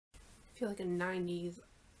feel like a 90s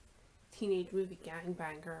teenage movie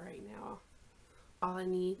gangbanger right now. All I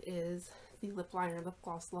need is the lip liner, lip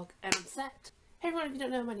gloss look, and I'm set. Hey everyone, if you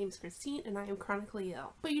don't know, my name is Christine and I am chronically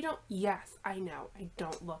ill. But you don't, yes, I know, I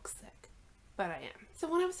don't look sick, but I am. So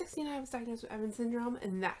when I was 16, I was diagnosed with Evans syndrome,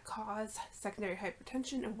 and that caused secondary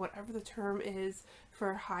hypertension, and whatever the term is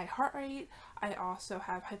for high heart rate. I also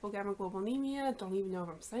have hypogammaglobulinemia, don't even know if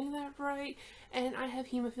I'm saying that right, and I have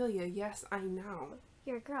hemophilia. Yes, I know.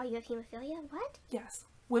 You're a girl, you have hemophilia? What? Yes.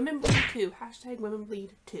 Women bleed too. Hashtag women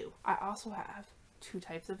bleed too. I also have 2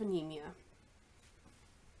 types of anemia.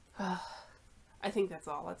 I think that's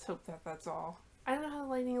all. Let's hope that that's all. I don't know how the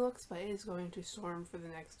lighting looks, but it is going to storm for the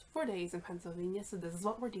next 4 days in Pennsylvania, so this is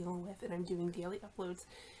what we're dealing with, and I'm doing daily uploads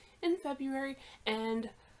in February, and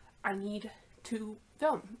I need to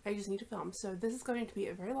film. I just need to film. So this is going to be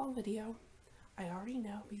a very long video. I already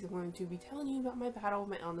know, because I'm going to be telling you about my battle with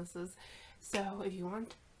my illnesses. So if you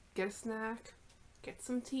want, get a snack, get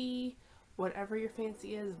some tea, whatever your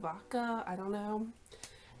fancy is, vodka, I don't know.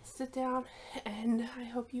 Sit down, and I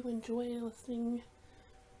hope you enjoy listening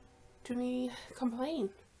to me complain.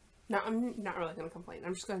 No, I'm not really going to complain.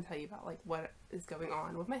 I'm just going to tell you about like what is going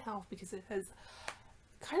on with my health, because it has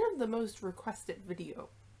kind of the most requested video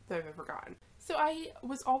that I've ever gotten. So I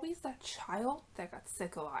was always that child that got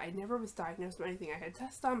sick a lot. I never was diagnosed with anything I had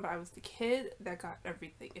tests on, but I was the kid that got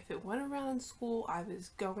everything. If it went around in school, I was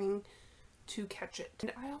going to catch it.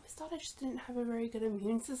 And I always thought I just didn't have a very good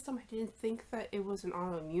immune system. I didn't think that it was an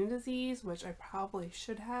autoimmune disease, which I probably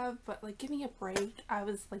should have, but like, give me a break. I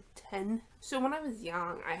was like 10. So when I was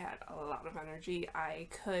young, I had a lot of energy. I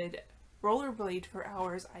could rollerblade for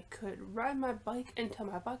hours. I could ride my bike until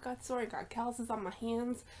my butt got sore. I got calluses on my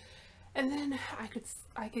hands. And then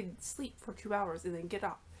I could sleep for 2 hours and then get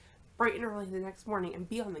up bright and early the next morning and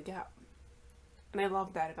be on the go. And I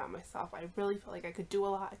love that about myself. I really felt like I could do a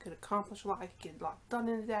lot, I could accomplish a lot, I could get a lot done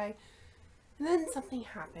in a day. And then something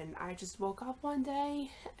happened. I just woke up one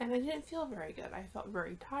day and I didn't feel very good. I felt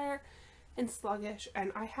very tired and sluggish,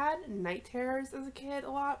 and I had night terrors as a kid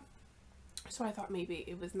a lot. So I thought maybe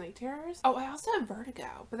it was night terrors. Oh, I also have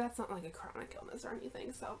vertigo, but that's not like a chronic illness or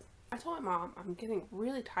anything. So I told my mom I'm getting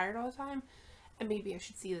really tired all the time and maybe I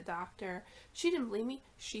should see the doctor. She didn't believe me.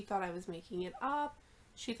 She thought I was making it up.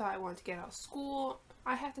 She thought I wanted to get out of school.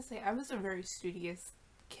 I have to say, I was a very studious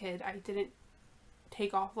kid. I didn't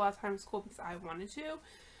take off a lot of time in school because I wanted to.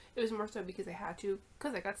 It was more so because I had to,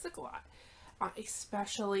 because I got sick a lot.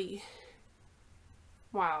 Especially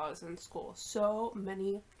while I was in school. So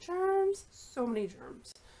many germs. So many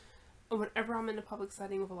germs. And whenever I'm in a public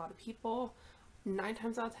setting with a lot of people, 9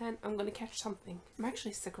 times out of 10, I'm going to catch something. I'm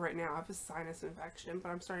actually sick right now. I have a sinus infection, but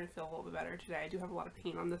I'm starting to feel a little bit better today. I do have a lot of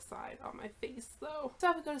pain on this side on my face, though. So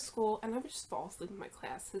I would go to school, and I would just fall asleep in my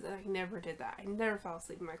classes, and I never did that. I never fell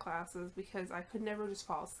asleep in my classes because I could never just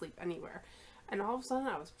fall asleep anywhere. And all of a sudden,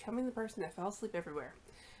 I was becoming the person that fell asleep everywhere.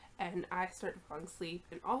 And I started falling asleep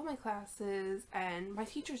in all of my classes, and my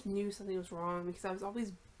teachers knew something was wrong because I was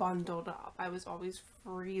always bundled up. I was always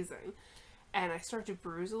freezing. And I started to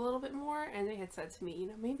bruise a little bit more, and they had said to me, you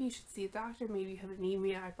know, maybe you should see a doctor, maybe you have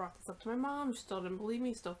anemia. I brought this up to my mom. She still didn't believe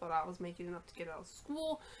me, still thought I was making enough to get out of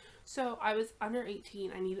school. So I was under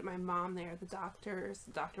 18. I needed my mom there. The doctor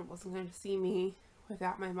wasn't going to see me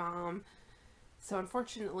without my mom. So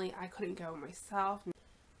unfortunately, I couldn't go myself.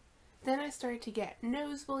 Then I started to get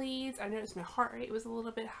nosebleeds. I noticed my heart rate was a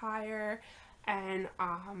little bit higher, and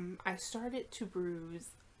I started to bruise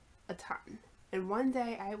a ton. And one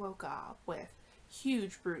day I woke up with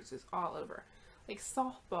huge bruises all over, like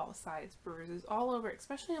softball sized bruises all over,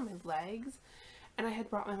 especially on my legs. And I had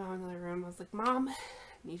brought my mom into the room. I was like, Mom, I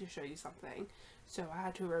need to show you something. So I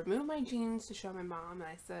had to remove my jeans to show my mom, and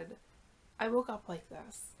I said, I woke up like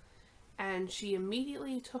this. And she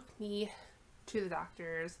immediately took me to the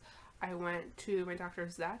doctors. I went to my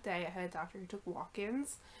doctor's that day. I had a doctor who took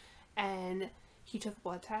walk-ins, and he took a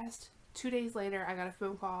blood test. 2 days later, I got a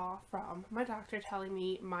phone call from my doctor telling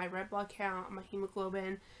me my red blood count, my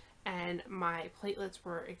hemoglobin, and my platelets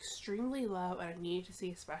were extremely low and I needed to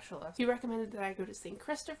see a specialist. He recommended that I go to St.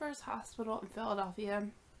 Christopher's Hospital in Philadelphia.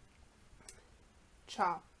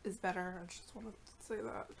 CHOP is better, I just want to say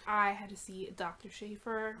that. I had to see Dr.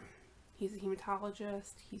 Schaefer. He's a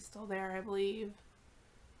hematologist. He's still there, I believe.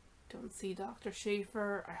 Don't see Dr.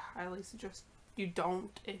 Schaefer. I highly suggest you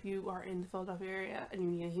don't if you are in the Philadelphia area and you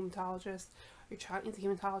need a hematologist, or your child needs a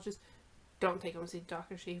hematologist. Don't take him to see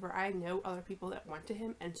Dr. Schaefer. I know other people that went to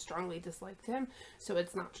him and strongly disliked him, so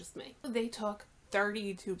it's not just me. They took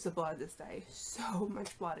 30 tubes of blood this day, so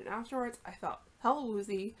much blood, and afterwards I felt hella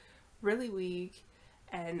woozy, really weak,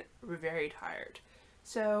 and very tired.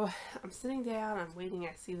 So I'm sitting down, I'm waiting,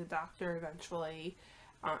 I see the doctor eventually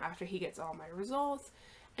after he gets all my results,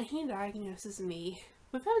 and he diagnoses me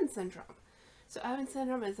with Evans syndrome. So Evans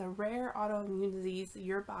syndrome is a rare autoimmune disease.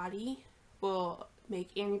 Your body will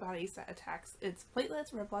make antibodies that attacks its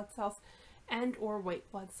platelets, red blood cells, and or white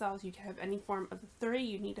blood cells. You can have any form of the three.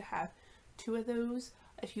 You need to have two of those.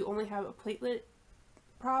 If you only have a platelet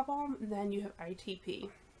problem, then you have ITP.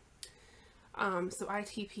 So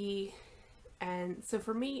ITP, and so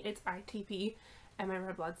for me, it's ITP and my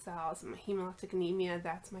red blood cells and my hemolytic anemia.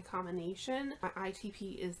 That's my combination. My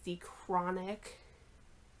ITP is the chronic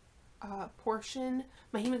portion.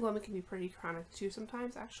 My hemoglobin can be pretty chronic too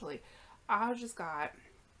sometimes, actually. I just got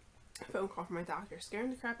a phone call from my doctor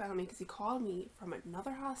scaring the crap out of me because he called me from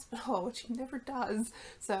another hospital, which he never does.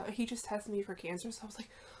 So he just tested me for cancer. So I was like,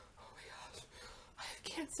 oh my gosh, I have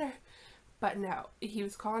cancer. But no, he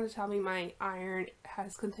was calling to tell me my iron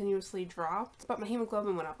has continuously dropped, but my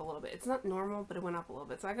hemoglobin went up a little bit. It's not normal, but it went up a little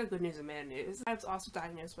bit. So I got good news and bad news. I was also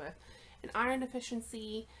diagnosed with an iron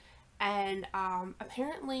deficiency, and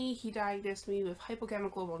apparently he diagnosed me with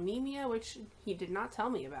hypogammaglobulinemia, which he did not tell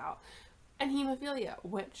me about, and hemophilia,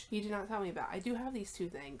 which he did not tell me about. I do have these two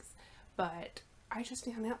things, but I just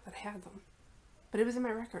found out that I had them. But it was in my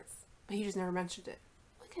records, but he just never mentioned it.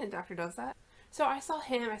 What kind of doctor does that? So I saw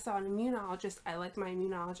him, I saw an immunologist. I liked my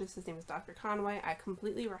immunologist. His name was Dr. Conway. I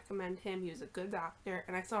completely recommend him. He was a good doctor.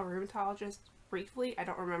 And I saw a rheumatologist briefly. I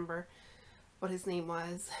don't remember what his name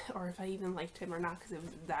was or if I even liked him or not because it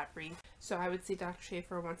was that brief. So I would see Dr.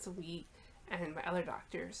 Schaefer once a week and my other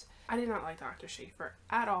doctors. I did not like Dr. Schaefer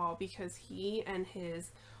at all because he and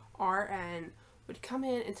his RN would come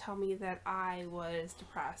in and tell me that I was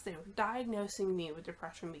depressed. They were diagnosing me with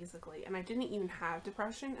depression basically, and I didn't even have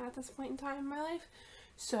depression at this point in time in my life.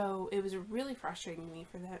 So it was really frustrating to me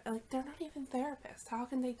for that. Like, they're not even therapists. How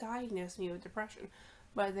can they diagnose me with depression?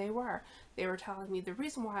 But they were. They were telling me the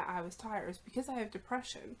reason why I was tired is because I have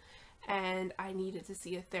depression and I needed to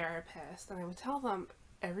see a therapist. And I would tell them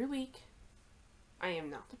every week, I am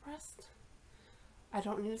not depressed. I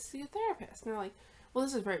don't need to see a therapist. And they're like, well,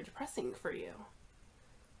 this is very depressing for you.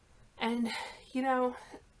 And, you know,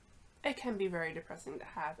 it can be very depressing to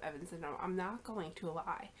have Evans syndrome. I'm not going to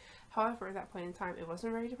lie. However, at that point in time, it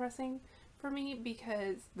wasn't very depressing for me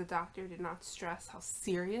because the doctor did not stress how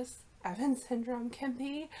serious Evans syndrome can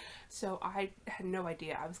be. So I had no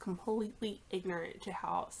idea. I was completely ignorant to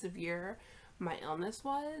how severe my illness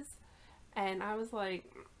was. And I was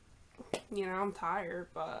like, you know, I'm tired,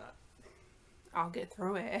 but I'll get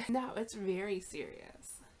through it. No, it's very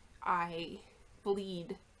serious. I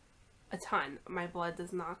bleed a ton. My blood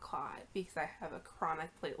does not clot because I have a chronic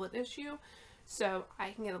platelet issue. So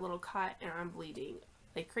I can get a little cut and I'm bleeding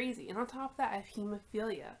like crazy. And on top of that, I have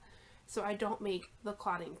hemophilia. So I don't make the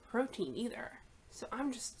clotting protein either. So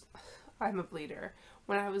I'm a bleeder.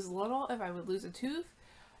 When I was little, if I would lose a tooth,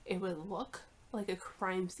 it would look like a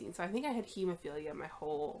crime scene. So I think I had hemophilia my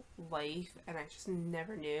whole life and I just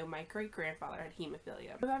never knew. My great-grandfather had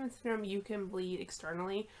hemophilia. With Evans syndrome, you can bleed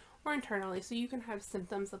externally or internally. So you can have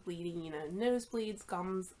symptoms of bleeding, you know, nosebleeds,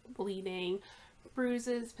 gums bleeding,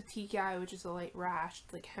 bruises, petechiae, which is a light rash,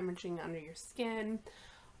 like hemorrhaging under your skin.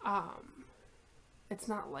 It's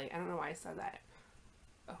not light. I don't know why I said that.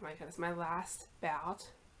 Oh my goodness. My last bout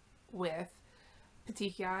with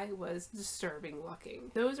petechiae was disturbing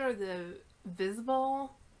looking. Those are the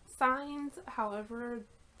visible signs. However,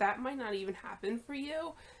 that might not even happen for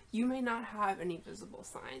you. You may not have any visible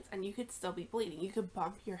signs and you could still be bleeding. You could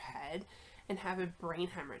bump your head and have a brain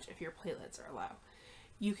hemorrhage if your platelets are low.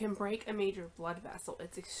 You can break a major blood vessel.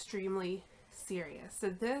 It's extremely serious. So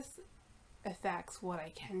this affects what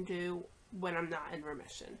I can do when I'm not in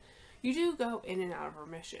remission. You do go in and out of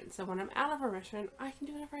remission. So when I'm out of remission, I can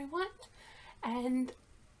do whatever I want. And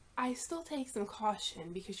I still take some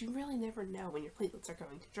caution because you really never know when your platelets are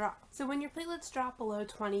going to drop. So when your platelets drop below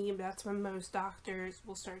 20, that's when most doctors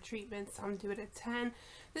will start treatment. Some do it at 10.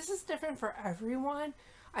 This is different for everyone.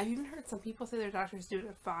 I've even heard some people say their doctors do it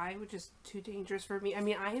at 5, which is too dangerous for me. I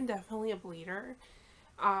mean, I am definitely a bleeder.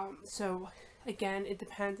 So again, it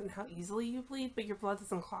depends on how easily you bleed, but your blood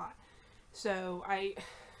doesn't clot. So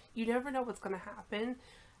you never know what's going to happen.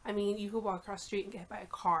 I mean, you could walk across the street and get hit by a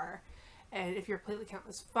car. And if your platelet count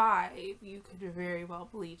is 5, you could very well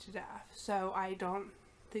bleed to death. So I don't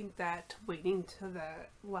think that waiting to the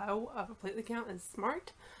low of a platelet count is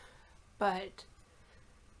smart. But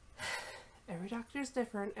every doctor is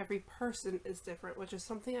different. Every person is different, which is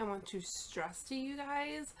something I want to stress to you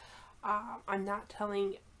guys. I'm not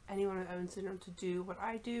telling anyone with Evans syndrome to do what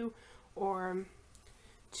I do or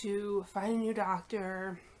to find a new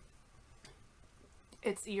doctor.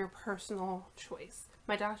 It's your personal choice.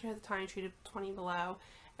 My doctor at the time treated 20 below,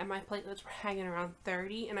 and my platelets were hanging around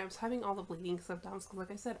 30, and I was having all the bleeding symptoms because,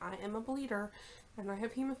 like I said, I am a bleeder and I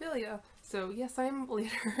have hemophilia. So yes, I am a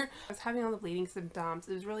bleeder. I was having all the bleeding symptoms.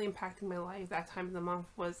 It was really impacting my life. That time of the month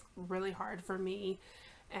was really hard for me,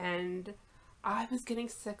 and I was getting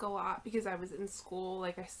sick a lot because I was in school.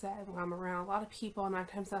 Like I said, when I'm around a lot of people, 9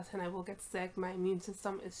 times out of 10 I will get sick. My immune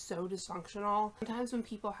system is so dysfunctional. Sometimes when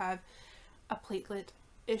people have a platelet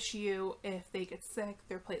issue, if they get sick,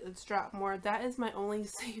 their platelets drop more. That is my only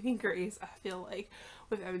saving grace, I feel like,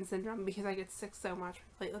 with Evans syndrome, because I get sick so much.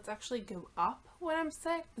 My platelets actually go up when I'm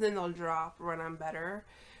sick, but then they'll drop when I'm better.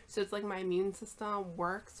 So it's like my immune system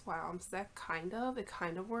works while I'm sick, kind of. It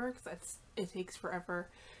kind of works. It takes forever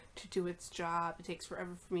to do its job. It takes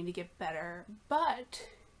forever for me to get better, but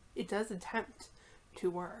it does attempt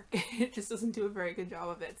to work. It just doesn't do a very good job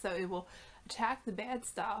of it. So it will attack the bad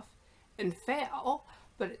stuff and fail,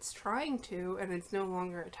 but it's trying to, and it's no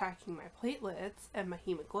longer attacking my platelets and my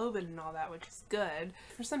hemoglobin and all that, which is good.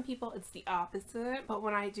 For some people, it's the opposite, but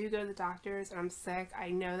when I do go to the doctors and I'm sick, I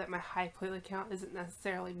know that my high platelet count isn't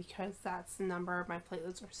necessarily because that's the number my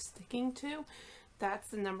platelets are sticking to.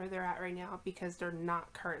 That's the number they're at right now because they're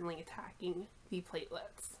not currently attacking the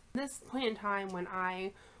platelets. At this point in time, when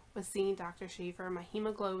I was seeing Dr. Schaefer, my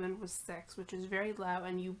hemoglobin was 6, which is very low,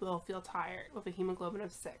 and you will feel tired with a hemoglobin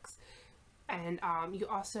of 6. And you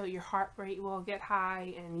also, your heart rate will get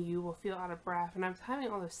high and you will feel out of breath. And I was having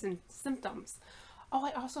all those symptoms. Oh,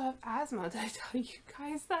 I also have asthma. Did I tell you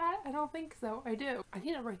guys that? I don't think so. I do. I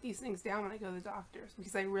need to write these things down when I go to the doctors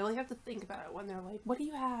because I really have to think about it when they're like, what do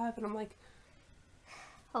you have? And I'm like,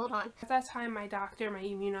 Hold on. at that time, my doctor, my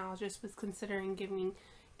immunologist, was considering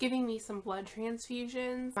giving me some blood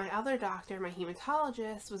transfusions. My other doctor, my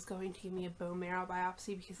hematologist, was going to give me a bone marrow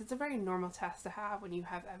biopsy because it's a very normal test to have when you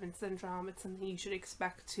have Evans syndrome. It's something you should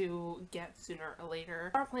expect to get sooner or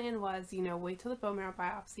later. Our plan was, you know, wait till the bone marrow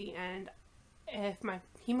biopsy, and if my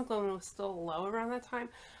hemoglobin was still low around that time,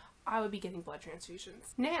 I would be getting blood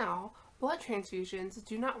transfusions. Now, blood transfusions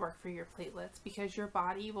do not work for your platelets because your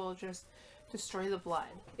body will just destroy the blood.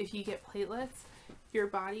 If you get platelets, your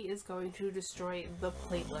body is going to destroy the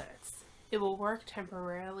platelets. It will work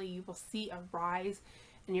temporarily. You will see a rise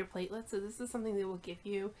in your platelets. So this is something they will give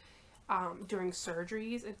you during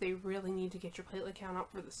surgeries if they really need to get your platelet count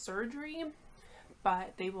up for the surgery,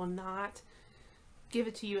 but they will not give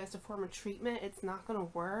it to you as a form of treatment. It's not going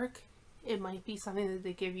to work. It might be something that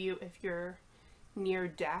they give you if you're near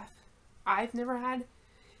death. I've never had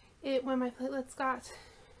it when my platelets got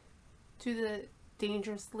to the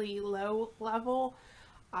dangerously low level,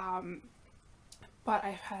 but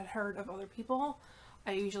I've had heard of other people.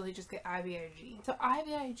 I usually just get IVIG. So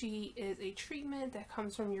IVIG is a treatment that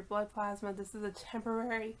comes from your blood plasma. This is a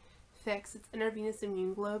temporary fix. It's intravenous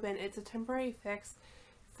immune globin. It's a temporary fix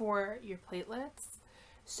for your platelets.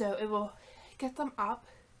 So it will get them up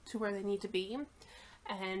to where they need to be,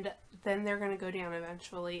 and then they're going to go down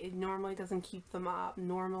eventually. It normally doesn't keep them up.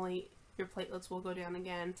 Normally your platelets will go down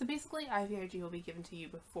again. So basically IVIG will be given to you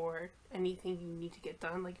before anything you need to get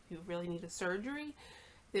done. Like if you really need a surgery,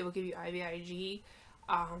 they will give you IVIG.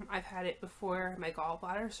 I've had it before my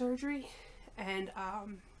gallbladder surgery, and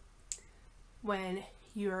when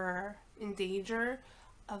you're in danger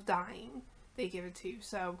of dying, they give it to you.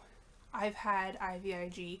 So I've had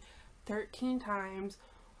IVIG 13 times,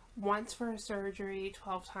 once for a surgery,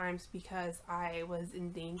 12 times because I was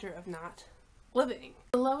in danger of not living.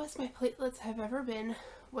 The lowest my platelets have ever been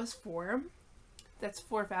was 4. That's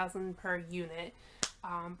 4,000 per unit,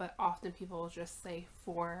 but often people will just say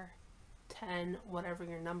 4, 10, whatever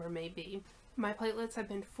your number may be. My platelets have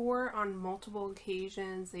been 4 on multiple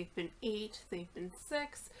occasions. They've been 8, they've been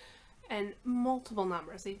 6, and multiple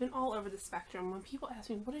numbers. They've been all over the spectrum. When people ask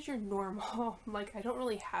me, what is your normal? I'm like, I don't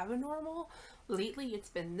really have a normal. Lately it's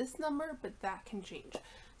been this number, but that can change.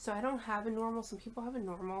 So I don't have a normal. Some people have a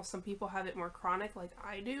normal. Some people have it more chronic like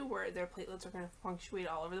I do, where their platelets are going to fluctuate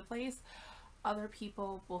all over the place. Other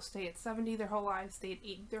people will stay at 70 their whole lives, stay at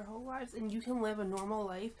 80 their whole lives, and you can live a normal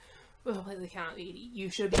life with a platelet count of 80. You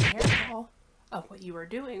should be careful of what you are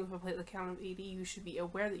doing with a platelet count of 80. You should be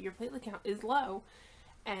aware that your platelet count is low,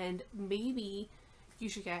 and maybe you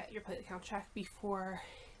should get your platelet count checked before,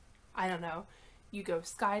 I don't know, you go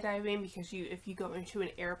skydiving, because if you go into an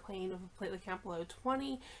airplane with a platelet count below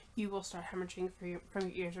 20, you will start hemorrhaging from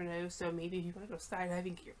your ears or nose. So maybe if you want to go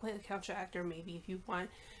skydiving, get your platelet count checked, or maybe if you want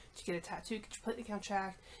to get a tattoo, get your platelet count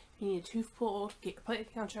checked. If you need a tooth pulled, get your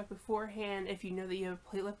platelet count checked beforehand if you know that you have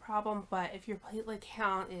a platelet problem. But if your platelet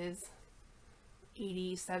count is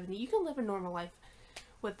 80, 70, you can live a normal life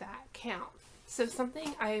with that count. So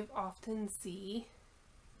something I often see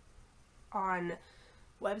on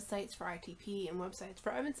websites for ITP and websites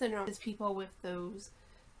for Evans syndrome is people with those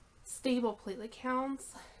stable platelet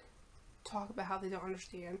counts talk about how they don't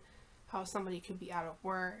understand how somebody could be out of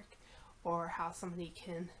work or how somebody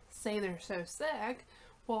can say they're so sick.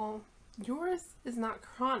 Well, yours is not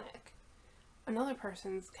chronic. Another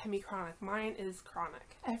person's can be chronic. Mine is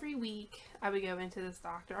chronic. Every week I would go into this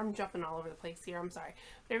doctor. I'm jumping all over the place here, I'm sorry.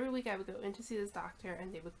 But every week I would go in to see this doctor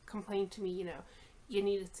and they would complain to me, you know, you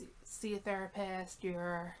need to see a therapist,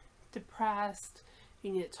 you're depressed,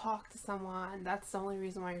 you need to talk to someone, that's the only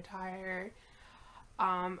reason why you're tired.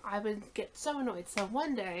 I would get so annoyed. So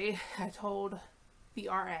one day I told the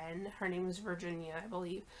RN, her name is Virginia, I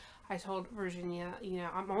believe. I told Virginia, you know,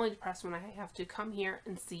 I'm only depressed when I have to come here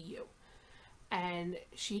and see you. And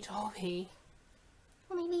she told me,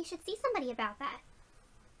 well, maybe you should see somebody about that.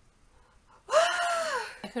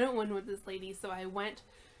 I couldn't win with this lady, so I went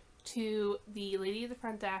to the lady at the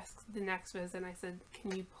front desk the next visit and I said,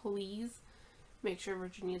 can you please make sure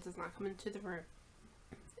Virginia does not come into the room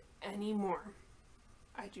anymore?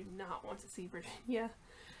 I do not want to see Virginia.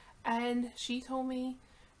 And she told me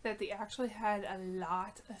that they actually had a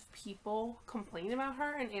lot of people complain about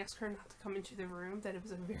her and ask her not to come into the room, that it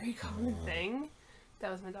was a very common thing.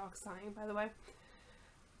 That was my dog sighing, by the way.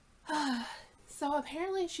 So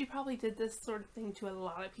apparently she probably did this sort of thing to a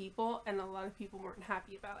lot of people, and a lot of people weren't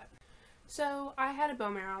happy about it. So I had a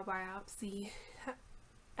bone marrow biopsy,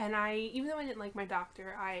 and even though I didn't like my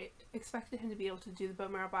doctor, I expected him to be able to do the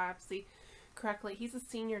bone marrow biopsy correctly. He's a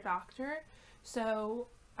senior doctor, so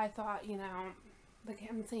I thought, you know, like,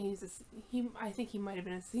 I'm saying I think he might have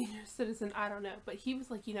been a senior citizen, I don't know, but he was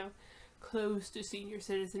like, you know, close to senior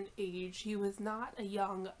citizen age. He was not a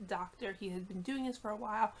young doctor. He had been doing this for a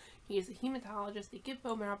while. He is a hematologist. They give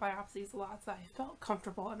bone marrow biopsies a lot, so I felt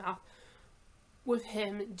comfortable enough with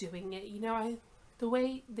him doing it. You know, the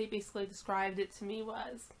way they basically described it to me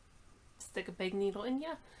was, stick a big needle in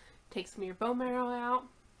you, take some of your bone marrow out,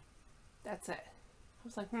 that's it. I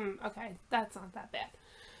was like, okay, that's not that bad.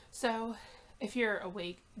 So if you're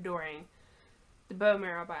awake during the bone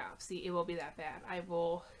marrow biopsy, it will be that bad. I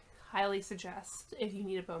will highly suggest, if you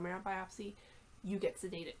need a bone marrow biopsy, you get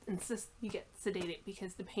sedated. Insist you get sedated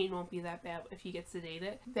because the pain won't be that bad if you get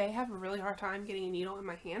sedated. They have a really hard time getting a needle in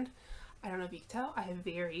my hand. I don't know if you can tell, I have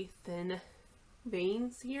very thin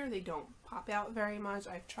veins here. They don't pop out very much.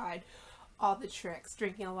 I've tried all the tricks,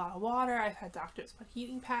 drinking a lot of water. I've had doctors put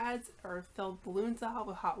heating pads or fill balloons out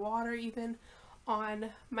with hot water even on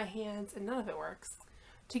my hands, and none of it works.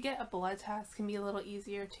 To get a blood test can be a little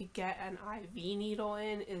easier. To get an IV needle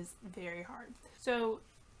in is very hard. So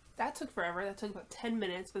that took forever. That took about 10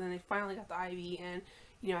 minutes, but then they finally got the IV in.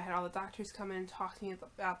 You know, I had all the doctors come in and talk to me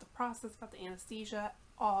about the process, about the anesthesia,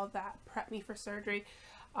 all that, prep me for surgery.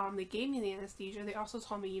 They gave me the anesthesia. They also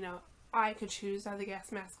told me, you know, I could choose to have the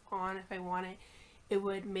gas mask on if I wanted. It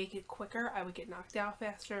would make it quicker. I would get knocked out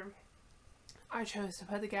faster. I chose to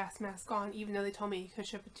put the gas mask on, even though they told me you could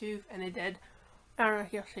chip a tooth, and it did. I don't know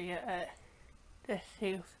if you'll see it. This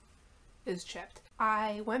tooth is chipped.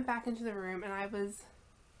 I went back into the room, and I was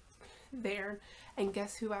there, and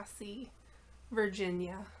guess who I see?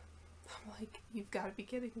 Virginia. I'm like, you've got to be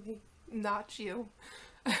kidding me. Not you.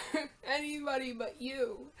 Anybody but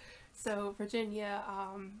you. So Virginia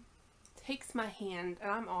takes my hand,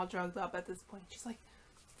 and I'm all drugged up at this point. She's like,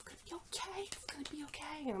 it's gonna be okay, it's gonna be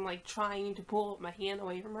okay. And I'm like trying to pull my hand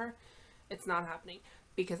away from her. It's not happening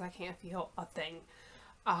because I can't feel a thing.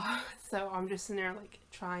 So I'm just sitting there like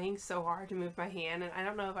trying so hard to move my hand, and I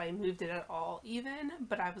don't know if I moved it at all even,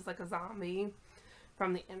 but I was like a zombie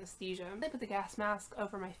from the anesthesia. They put the gas mask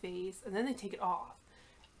over my face, and then they take it off.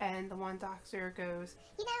 And the one doctor goes,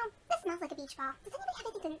 you know, this smells like a beach ball. Does anybody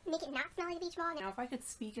have anything to make it not smell like a beach ball? Now, if I could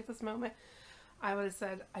speak at this moment, I would have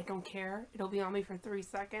said, I don't care. It'll be on me for 3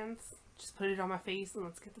 seconds. Just put it on my face and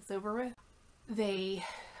let's get this over with. This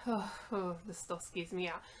still skews me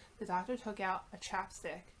out. The doctor took out a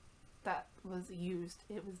chapstick that was used.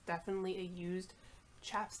 It was definitely a used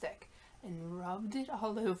chapstick, and rubbed it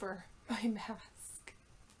all over my mask.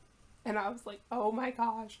 And I was like, oh my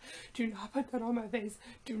gosh, do not put that on my face.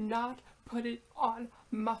 Do not put it on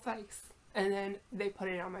my face. And then they put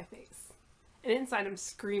it on my face. And inside I'm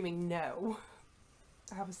screaming no.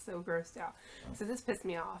 I was so grossed out. So this pissed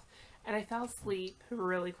me off. And I fell asleep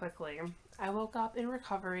really quickly. I woke up in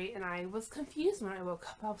recovery, and I was confused when I woke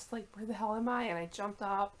up. I was like, where the hell am I? And I jumped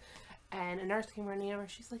up, and a nurse came running over.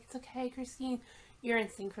 She's like, it's okay, Christine. You're in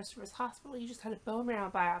St. Christopher's Hospital. You just had a bone marrow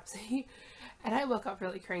biopsy. And I woke up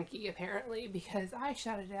really cranky, apparently, because I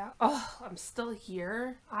shouted out, oh, I'm still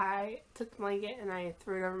here. I took the blanket and I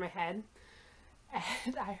threw it over my head.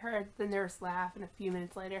 And I heard the nurse laugh, and a few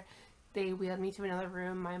minutes later, They wheeled me to another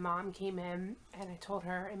room. My mom came in, and I told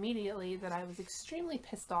her immediately that I was extremely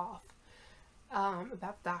pissed off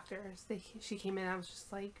about the doctors. She came in, I was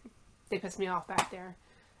just like, they pissed me off back there.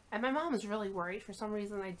 And my mom was really worried for some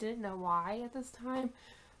reason. I didn't know why at this time,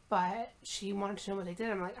 but she wanted to know what they did.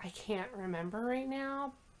 I'm like, I can't remember right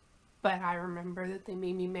now, but I remember that they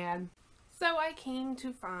made me mad. So I came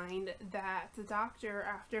to find that the doctor,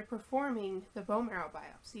 after performing the bone marrow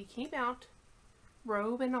biopsy, came out,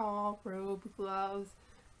 robe and all, robe, gloves,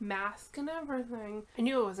 mask and everything. I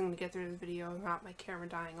knew I wasn't going to get through this video without my camera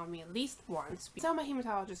dying on me at least once. So my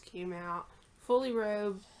hematologist came out, fully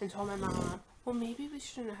robed, and told my mom, well, maybe we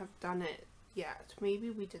shouldn't have done it yet. Maybe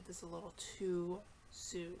we did this a little too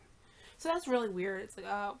soon. So that's really weird. It's like,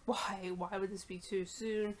 why? Why would this be too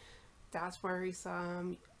soon? That's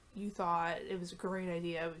worrisome. You thought it was a great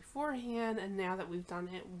idea beforehand, and now that we've done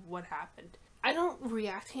it, what happened? I don't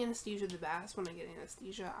react to anesthesia the best when I get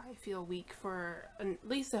anesthesia. I feel weak for at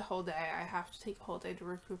least a whole day. I have to take a whole day to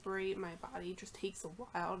recuperate. My body just takes a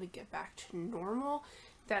while to get back to normal.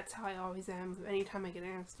 That's how I always am anytime I get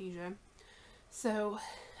anesthesia. So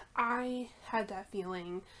I had that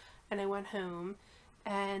feeling, and I went home,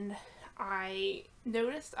 and I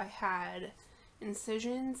noticed I had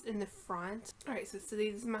incisions in the front. Alright, so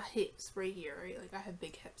these are my hips right here, right? Like, I have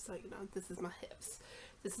big hips, so, you know, this is my hips.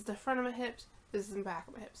 This is the front of my hips, this is the back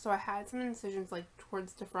of my hips. So I had some incisions, like,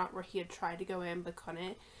 towards the front where he had tried to go in but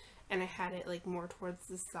couldn't, and I had it, like, more towards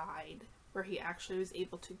the side where he actually was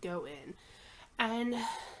able to go in. And,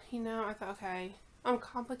 you know, I thought, okay, I'm a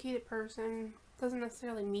complicated person, doesn't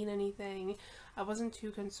necessarily mean anything. I wasn't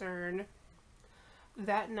too concerned.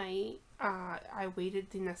 That night, I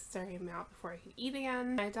waited the necessary amount before I could eat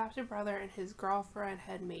again. My adopted brother and his girlfriend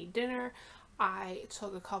had made dinner. I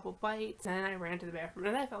took a couple bites, and then I ran to the bathroom,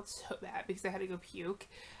 and I felt so bad because I had to go puke,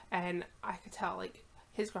 and I could tell, like,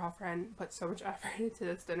 his girlfriend put so much effort into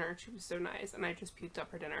this dinner, and she was so nice, and I just puked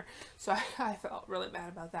up her dinner. So I felt really bad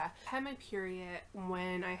about that. I had my period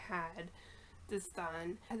when I had this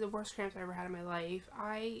done. I had the worst cramps I ever had in my life.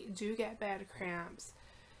 I do get bad cramps.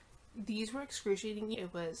 These were excruciating.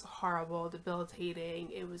 It was horrible,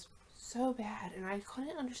 debilitating. It was so bad, and I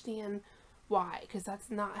couldn't understand why, because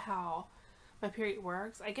that's not how my period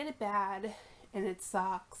works. I get it bad, and it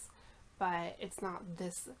sucks, but it's not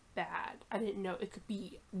this bad. I didn't know it could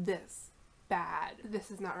be this bad.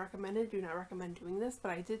 This is not recommended. Do not recommend doing this,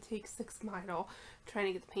 but I did take 6 Midol trying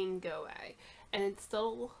to get the pain to go away, and it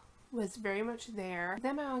still was very much there.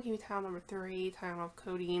 Then my mom gave me Tylenol 3, Tylenol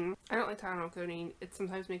codeine. I don't like Tylenol codeine. It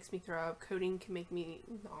sometimes makes me throw up. Codeine can make me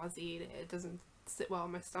nauseated. It doesn't sit well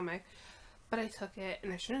in my stomach. But I took it,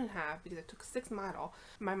 and I shouldn't have because I took 6 Midol.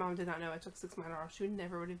 My mom did not know I took 6 Midol. She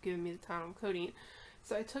never would have given me the Tylenol codeine.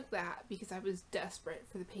 So I took that because I was desperate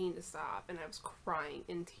for the pain to stop, and I was crying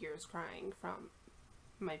in tears, crying from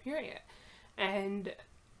my period. And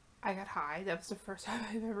I got high. That was the first time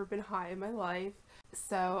I've ever been high in my life.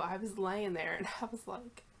 So I was laying there, and I was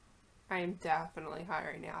like, I am definitely high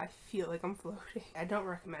right now. I feel like I'm floating. I don't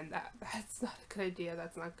recommend that. That's not a good idea.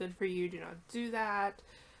 That's not good for you. Do not do that.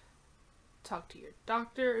 Talk to your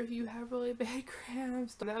doctor if you have really bad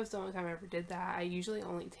cramps. That was the only time I ever did that. I usually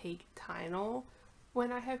only take Tylenol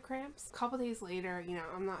when I have cramps. A couple days later, you know,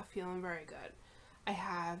 I'm not feeling very good. I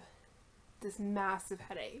have this massive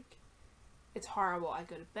headache. It's horrible. I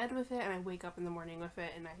go to bed with it, and I wake up in the morning with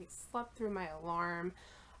it, and I slept through my alarm.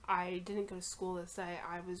 I didn't go to school this day.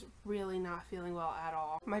 I was really not feeling well at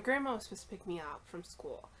all. My grandma was supposed to pick me up from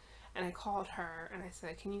school, and I called her, and I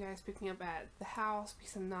said, can you guys pick me up at the house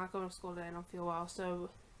because I'm not going to school today, I don't feel well. So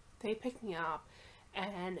they picked me up,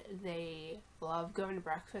 and they love going to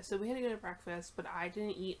breakfast. So we had to go to breakfast, but I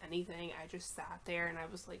didn't eat anything. I just sat there, and I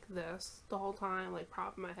was like this the whole time, like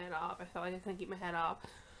propping my head up. I felt like I couldn't keep my head up.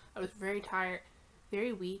 I was very tired,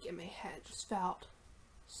 very weak, and my head just felt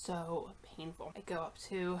so painful. I go up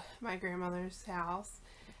to my grandmother's house,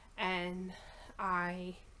 and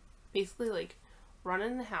I basically like run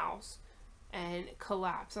in the house and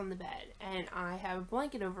collapse on the bed, and I have a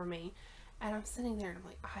blanket over me, and I'm sitting there, and I'm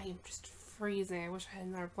like, I am just freezing. I wish I had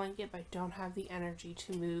another blanket, but I don't have the energy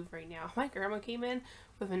to move right now. My grandma came in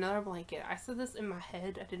with another blanket. I said this in my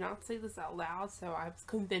head. I did not say this out loud, so I was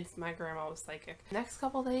convinced my grandma was psychic. The next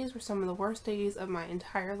couple days were some of the worst days of my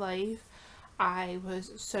entire life. I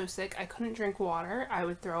was so sick. I couldn't drink water. I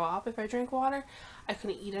would throw up if I drank water. I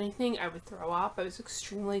couldn't eat anything. I would throw up. I was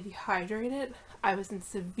extremely dehydrated. I was in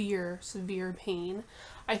severe, severe pain.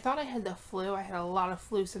 I thought I had the flu. I had a lot of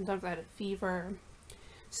flu symptoms. I had a fever.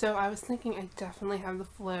 So I was thinking I definitely have the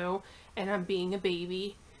flu, and I'm being a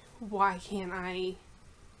baby. Why can't I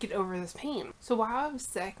get over this pain. So while I was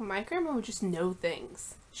sick, my grandma would just know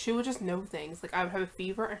things. She would just know things. Like, I would have a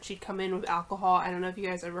fever and she'd come in with alcohol. I don't know if you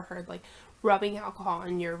guys ever heard, like, rubbing alcohol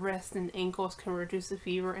on your wrists and ankles can reduce the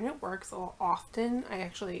fever, and it works often. I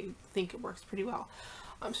actually think it works pretty well.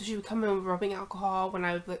 So she would come in with rubbing alcohol when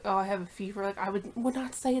I would be like, oh, I have a fever. Like, I would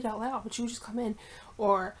not say it out loud, but she would just come in.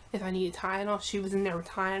 Or if I needed Tylenol, she was in there with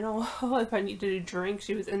Tylenol. If I needed a drink,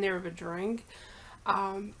 she was in there with a drink.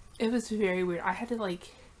 It was very weird. I had to,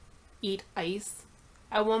 like, eat ice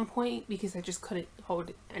at one point because I just couldn't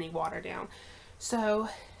hold any water down. So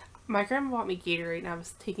my grandma bought me Gatorade, and I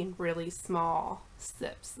was taking really small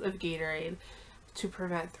sips of Gatorade to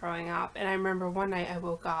prevent throwing up. And I remember one night I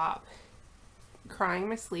woke up crying in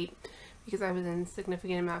my sleep because I was in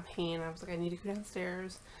significant amount of pain. I was like, I need to go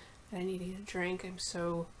downstairs and I need to get a drink. I'm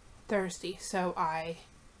so thirsty. So I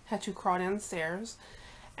had to crawl downstairs,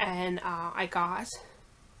 and I got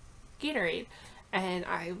Gatorade, and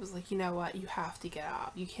I was like, you know what, you have to get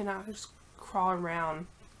up. You cannot just crawl around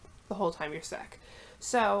the whole time you're sick.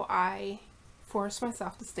 So I forced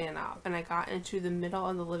myself to stand up, and I got into the middle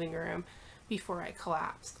of the living room before I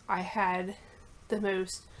collapsed. I had the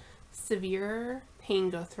most severe pain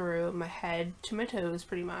go through my head to my toes,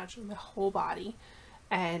 pretty much, my whole body,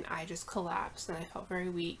 and I just collapsed, and I felt very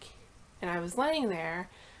weak. And I was laying there,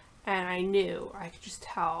 and I knew, I could just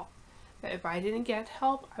tell that if I didn't get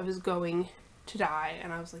help, I was going to die.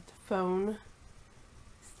 And I was like, the phone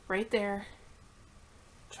is right there.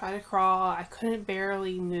 Try to crawl. I couldn't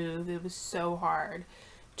barely move. It was so hard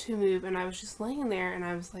to move, and I was just laying there, and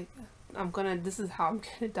I was like, this is how I'm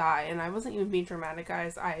gonna die. And I wasn't even being dramatic,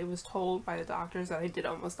 guys. I was told by the doctors that I did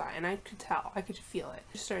almost die, and I could tell. I could feel it.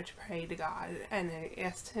 I just started to pray to God, and I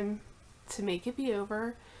asked him to make it be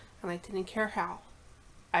over, and I didn't care how.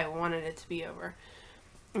 I wanted it to be over.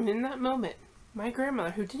 And in that moment, my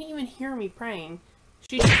grandmother, who didn't even hear me praying,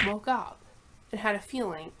 she just woke up and had a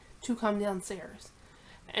feeling to come downstairs.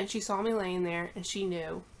 And she saw me laying there, and she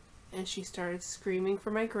knew, and she started screaming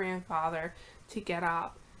for my grandfather to get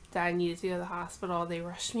up, that I needed to go to the hospital. They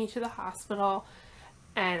rushed me to the hospital,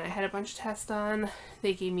 and I had a bunch of tests done.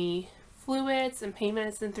 They gave me fluids and pain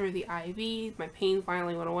medicine through the IV. My pain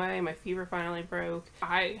finally went away. My fever finally broke.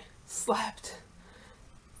 I slept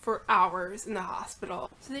for hours in the hospital.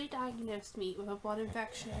 So they diagnosed me with a blood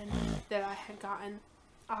infection that I had gotten,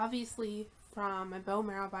 obviously, from my bone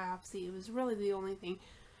marrow biopsy. It was really the only thing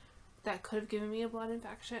that could have given me a blood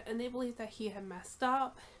infection, and they believed that he had messed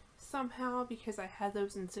up somehow because I had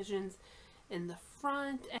those incisions in the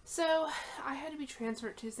front. So I had to be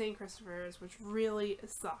transferred to St. Christopher's, which really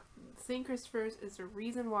sucked. St. Christopher's is the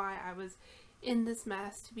reason why I was in this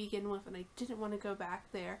mess to begin with, and I didn't want to go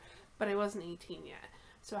back there, but I wasn't 18 yet.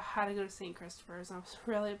 So I had to go to St. Christopher's, and I was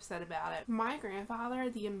really upset about it. My grandfather,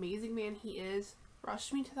 the amazing man he is,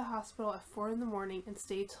 rushed me to the hospital at 4 in the morning and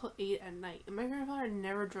stayed till 8 at night. And my grandfather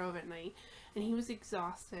never drove at night, and he was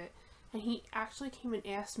exhausted. And he actually came and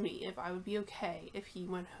asked me if I would be okay if he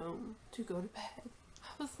went home to go to bed.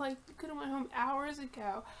 I was like, you could have went home hours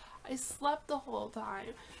ago. I slept the whole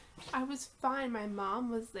time. I was fine. My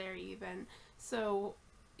mom was there even. So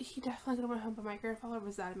he definitely could have went home, but my grandfather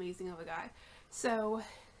was that amazing of a guy. So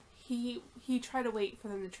he tried to wait for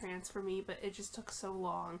them to transfer me, but it just took so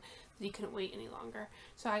long that he couldn't wait any longer.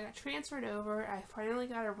 So I got transferred over. I finally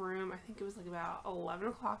got a room. I think it was like about 11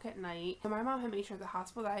 o'clock at night. And my mom had made sure the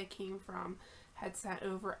hospital that I came from had sent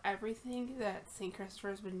over everything that St.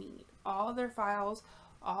 Christopher's would need. All of their files,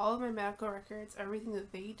 all of my medical records, everything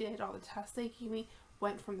that they did, all the tests they gave me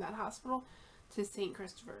went from that hospital to St.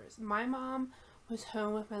 Christopher's. My mom was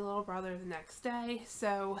home with my little brother the next day,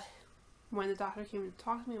 so when the doctor came to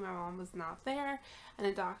talk to me, my mom was not there, and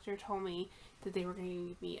the doctor told me that they were going to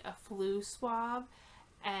give me a flu swab,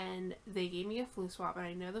 and they gave me a flu swab, and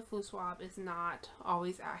I know the flu swab is not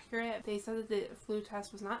always accurate. They said that the flu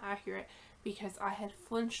test was not accurate because I had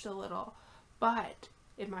flinched a little, but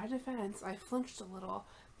in my defense, I flinched a little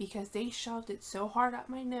because they shoved it so hard up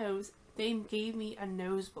my nose, they gave me a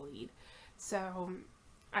nosebleed. So,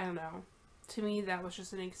 I don't know. To me, that was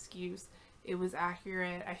just an excuse. It was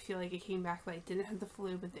accurate. I feel like it came back that I didn't have the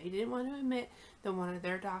flu, but they didn't want to admit that one of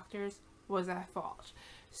their doctors was at fault.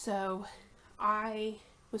 So I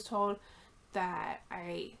was told that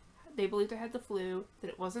they believed I had the flu, that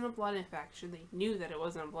it wasn't a blood infection. They knew that it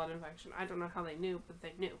wasn't a blood infection. I don't know how they knew, but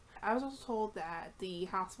they knew. I was also told that the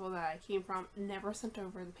hospital that I came from never sent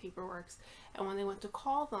over the paperwork, and when they went to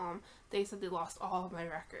call them, they said they lost all of my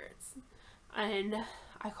records. And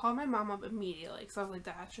I called my mom up immediately because I was like,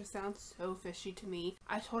 that just sounds so fishy to me.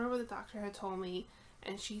 I told her what the doctor had told me,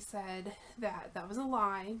 and she said that that was a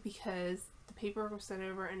lie because the paperwork was sent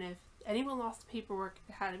over, and if anyone lost the paperwork,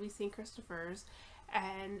 it had to be St. Christopher's.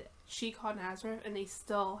 And she called Nazareth, and they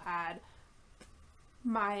still had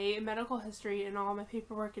my medical history and all my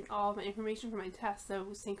paperwork and all my information for my test, so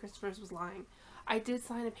St. Christopher's was lying. I did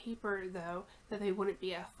sign a paper, though, that they wouldn't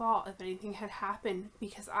be at fault if anything had happened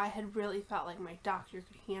because I had really felt like my doctor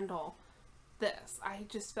could handle this. I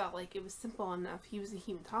just felt like it was simple enough. He was a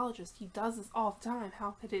hematologist. He does this all the time.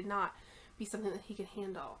 How could it not be something that he could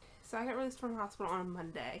handle? So I got released from the hospital on a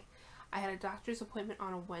Monday. I had a doctor's appointment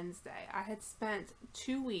on a Wednesday. I had spent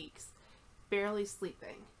 2 weeks barely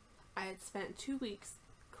sleeping. I had spent 2 weeks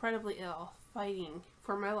incredibly ill, fighting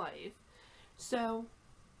for my life. So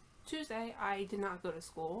Tuesday, I did not go to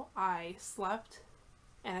school. I slept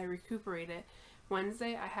and I recuperated.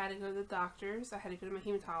 Wednesday, I had to go to the doctor's. I had to go to my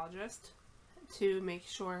hematologist to make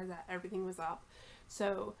sure that everything was up.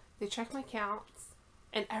 So they checked my counts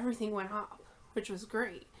and everything went up, which was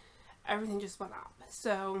great. Everything just went up.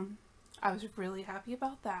 So I was really happy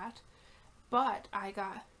about that. But I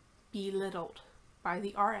got belittled by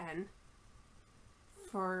the RN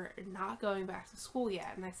for not going back to school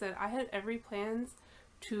yet. And I said I had every plans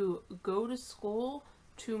to go to school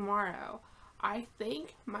tomorrow. I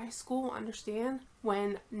think my school will understand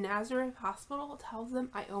when Nazareth Hospital tells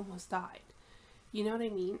them I almost died. You know what I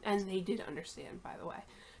mean? And they did understand, by the way.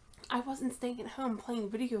 I wasn't staying at home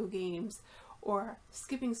playing video games or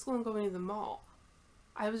skipping school and going to the mall.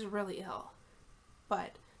 I was really ill.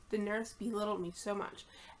 But the nurse belittled me so much.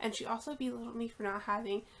 And she also belittled me for not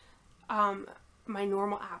having my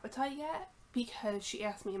normal appetite yet, because she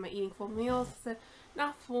asked me, am I eating full meals? I said,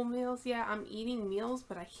 not full meals, yeah, I'm eating meals,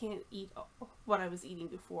 but I can't eat what I was eating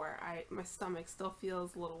before. My stomach still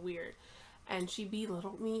feels a little weird. And she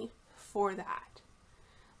belittled me for that.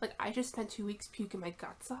 Like, I just spent 2 weeks puking my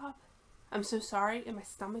guts up. I'm so sorry, and my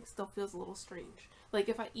stomach still feels a little strange. Like,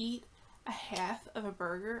 if I eat a half of a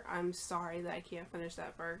burger, I'm sorry that I can't finish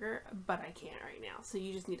that burger, but I can't right now, so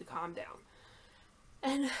you just need to calm down.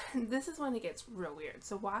 And this is when it gets real weird.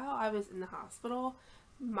 So while I was in the hospital,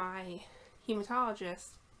 my hematologist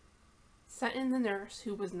sent in the nurse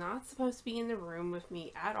who was not supposed to be in the room with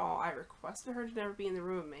me at all. I requested her to never be in the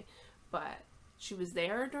room with me, but she was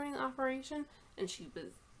there during the operation, and she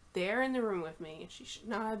was there in the room with me, and she should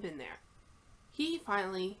not have been there. He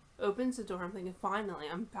finally opens the door. I'm thinking, finally,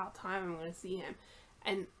 about time I'm going to see him.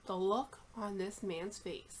 And the look on this man's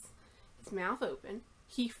face, his mouth open,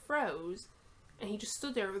 he froze, and he just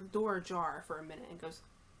stood there with the door ajar for a minute and goes,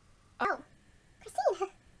 Oh, Christine,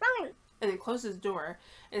 wrong room. And then closes the door,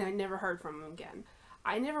 and I never heard from him again.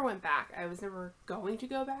 I never went back. I was never going to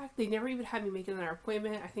go back. They never even had me make another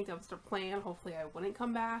appointment. I think that was their plan. Hopefully I wouldn't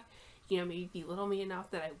come back. You know, maybe belittle me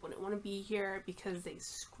enough that I wouldn't want to be here because they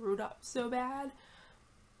screwed up so bad.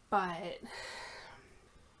 But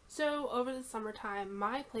so over the summertime,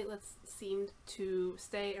 my platelets seemed to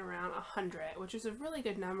stay around 100, which is a really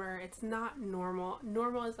good number. It's not normal.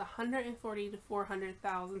 Normal is 140 to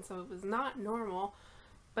 400,000, so it was not normal,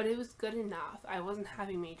 but it was good enough. I wasn't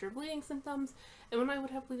having major bleeding symptoms, and when I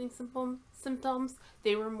would have bleeding symptoms,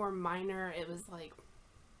 they were more minor. It was like,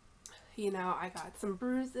 you know, I got some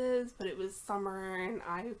bruises, but it was summer, and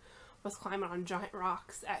I was climbing on giant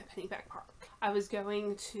rocks at Pennypack Park. I was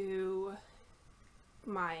going to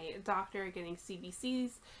my doctor, getting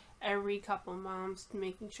CBCs every couple months,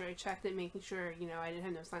 making sure I checked it, making sure, you know, I didn't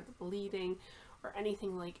have no signs of bleeding or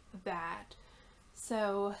anything like that.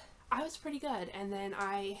 So I was pretty good. And then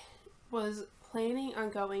I was planning on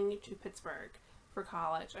going to Pittsburgh for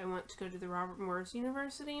college. I went to go to the Robert Morris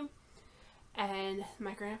University, and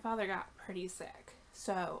my grandfather got pretty sick.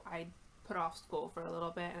 So I put off school for a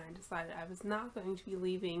little bit, and I decided I was not going to be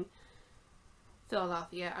leaving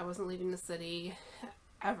Philadelphia. I wasn't leaving the city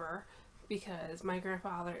ever, because my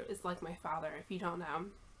grandfather is like my father, if you don't know.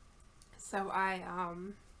 So I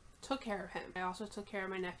took care of him. I also took care of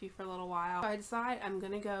my nephew for a little while. So I decided I'm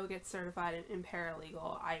gonna go get certified in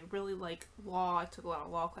paralegal. I really like law. I took a lot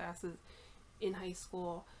of law classes in high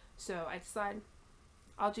school, so I decided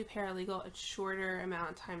I'll do paralegal. It's shorter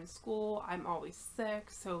amount of time in school. I'm always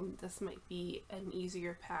sick, so this might be an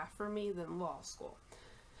easier path for me than law school.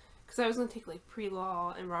 Because I was going to take like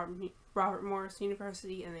pre-law in Robert Morris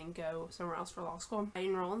University and then go somewhere else for law school. I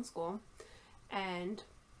enroll in school, and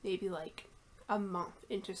maybe like a month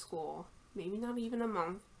into school, maybe not even a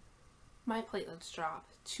month, my platelets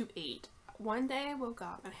dropped to 8. One day I woke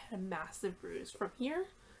up and I had a massive bruise from here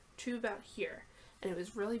to about here, and it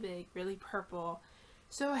was really big, really purple.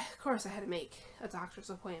 So of course I had to make a doctor's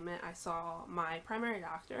appointment. I saw my primary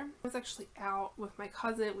doctor. I was actually out with my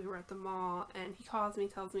cousin. We were at the mall and he calls me,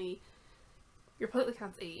 tells me, your platelet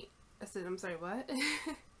count's 8. I said, I'm sorry, what?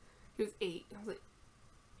 He was 8. I was like,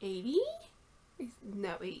 80?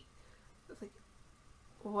 No, 8. I was like,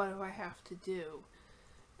 what do I have to do?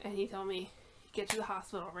 And he told me, get to the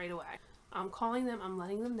hospital right away. I'm calling them, I'm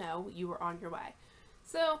letting them know you were on your way.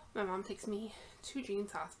 So my mom takes me to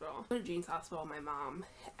Jean's hospital. I go to Jean's hospital, my mom,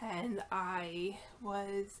 and I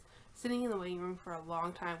was sitting in the waiting room for a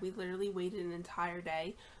long time. We literally waited an entire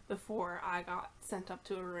day before I got sent up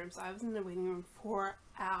to a room. So I was in the waiting room for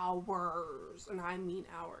hours, and I mean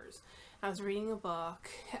hours. I was reading a book,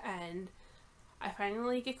 and I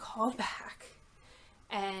finally get called back,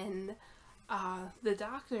 and the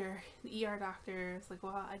doctor, the ER doctor, is like,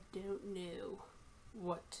 well, I don't know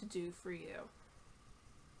what to do for you.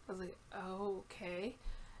 I was like, oh, okay.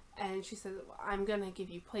 And she said, well, I'm going to give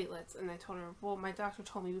you platelets. And I told her, well, my doctor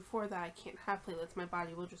told me before that I can't have platelets. My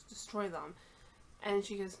body will just destroy them. And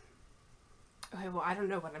she goes, okay, well, I don't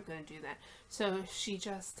know what I'm going to do then. So she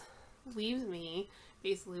just leaves me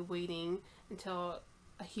basically waiting until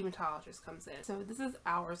a hematologist comes in. So this is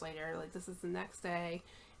hours later. Like, this is the next day.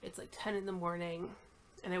 It's like 10 in the morning.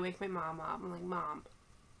 And I wake my mom up. I'm like, Mom,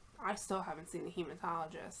 I still haven't seen the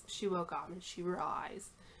hematologist. She woke up and she realized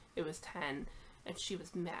it was 10 and she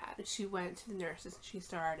was mad. She went to the nurses and she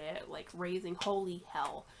started like raising holy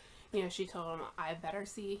hell. You know, she told them, I better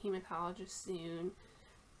see a hematologist soon.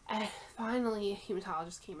 And finally a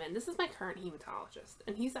hematologist came in. This is my current hematologist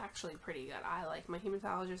and he's actually pretty good. I like my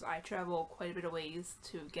hematologist. I travel quite a bit of ways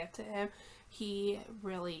to get to him. He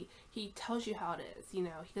tells you how it is, you know,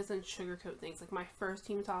 he doesn't sugarcoat things. Like my first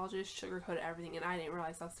hematologist sugarcoated everything and I didn't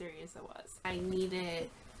realize how serious it was. I needed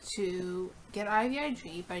to get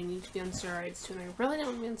IVIG, but I need to be on steroids too, and I really didn't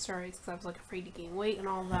want to be on steroids because I was like afraid to gain weight and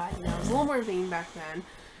all that, you know, I was a little more vain back then,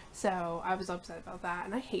 so I was upset about that,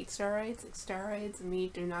 and I hate steroids. Like, steroids and me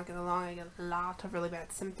do not get along. I get a lot of really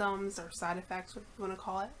bad symptoms or side effects, what you want to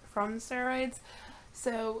call it, from steroids.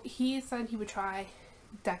 So he said he would try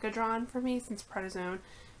Decadron for me since prednisone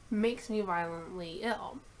makes me violently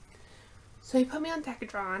ill. So he put me on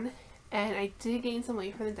Decadron, and I did gain some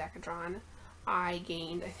weight from the Decadron. I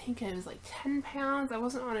gained, I think it was like 10 pounds. I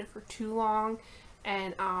wasn't on it for too long,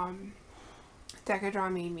 and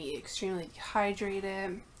Decadron made me extremely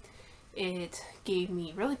dehydrated. It gave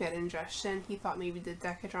me really bad indigestion. He thought maybe the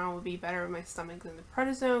Decadron would be better with my stomach than the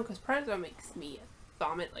prednisone, because prednisone makes me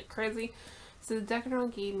vomit like crazy. So the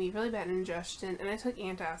Decadron gave me really bad indigestion, and I took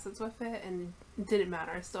antacids with it, and it didn't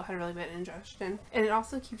matter. I still had really bad indigestion. And it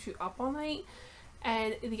also keeps you up all night.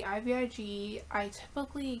 And the IVIG, I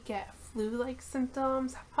typically get flu-like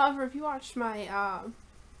symptoms. However, if you watched my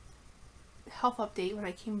health update when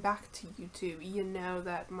I came back to YouTube, you know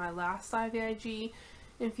that my last IVIG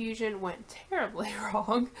infusion went terribly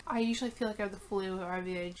wrong. I usually feel like I have the flu or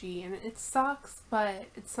IVIG, and it sucks, but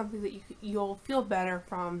it's something that you'll feel better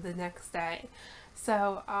from the next day.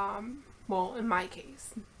 So, well, in my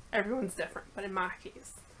case, everyone's different, but in my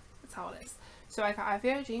case, that's how it is. So I got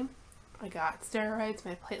IVIG, I got steroids,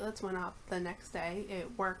 my platelets went up the next day.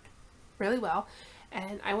 It worked really well,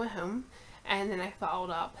 and I went home, and then I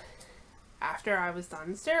followed up after I was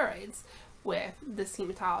done steroids with this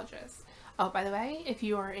hematologist. Oh, by the way, if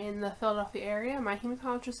you are in the Philadelphia area, my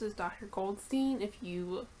hematologist is Dr. Goldstein. If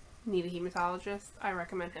you need a hematologist, I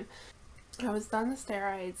recommend him. I was done the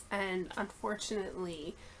steroids, and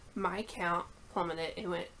unfortunately, my count plummeted. It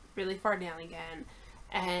went really far down again,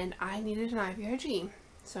 and I needed an IVIG.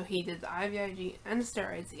 So he did the IVIG and the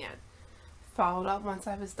steroids again. Followed up once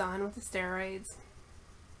I was done with the steroids.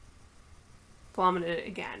 Plummeted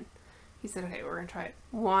again. He said, okay, we're going to try it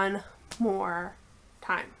one more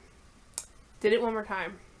time. Did it one more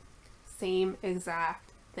time. Same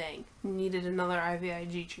exact thing. Needed another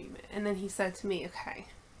IVIG treatment. And then he said to me, okay,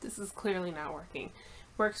 this is clearly not working.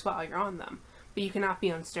 Works while you're on them, but you cannot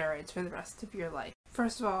be on steroids for the rest of your life.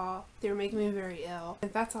 First of all, they were making me very ill.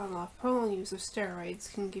 If that's not enough, prolonged use of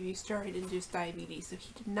steroids can give you steroid-induced diabetes, so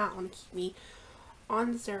he did not want to keep me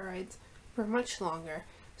on the steroids for much longer.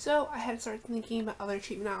 So I had to start thinking about other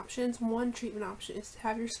treatment options. One treatment option is to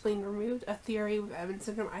have your spleen removed, a theory with Evans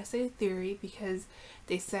syndrome. I say theory because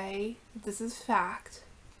they say this is fact.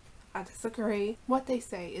 I disagree. What they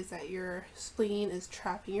say is that your spleen is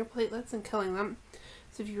trapping your platelets and killing them.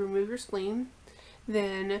 So if you remove your spleen,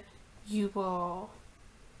 then you will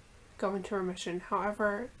go into remission.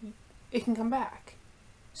 However, it can come back.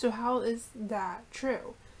 So how is that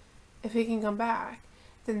true? If it can come back,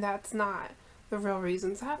 then that's not the real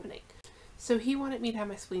reasons happening. So he wanted me to have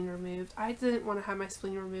my spleen removed. I didn't want to have my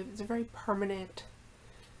spleen removed. It's a very permanent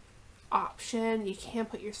option. You can't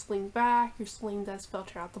put your spleen back. Your spleen does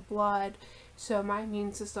filter out the blood. So my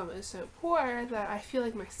immune system is so poor that I feel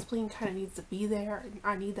like my spleen kind of needs to be there and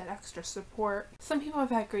I need that extra support. Some people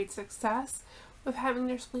have had great success with having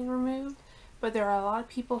their spleen removed, but there are a lot of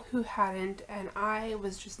people who hadn't, and I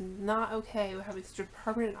was just not okay with having such a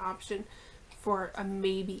permanent option for a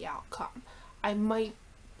maybe outcome. I might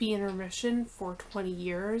be in remission for 20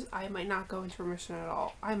 years. I might not go into remission at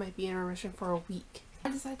all. I might be in remission for a week. I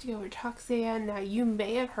decided to go with Rituxan. Now, you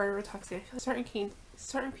may have heard of Rituxan. I feel like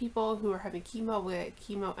certain people who are having chemo with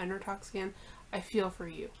chemo and Rituxan, I feel for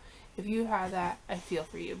you. If you have that, I feel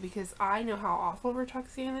for you, because I know how awful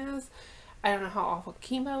Rituxan is. I don't know how awful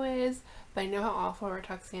chemo is, but I know how awful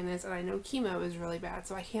Rituxan is, and I know chemo is really bad,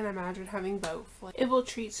 so I can't imagine having both. Like, it will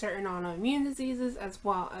treat certain autoimmune diseases as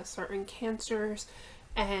well as certain cancers,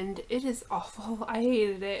 and it is awful. I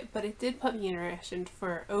hated it, but it did put me in remission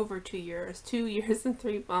for over 2 years. 2 years and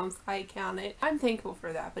 3 months, I counted. I'm thankful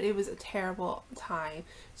for that, but it was a terrible time.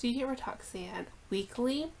 So you get Rituxan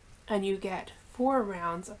weekly, and you get 4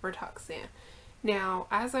 rounds of Rituxan. Now,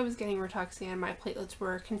 as I was getting Rituxan, my platelets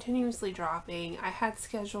were continuously dropping. I had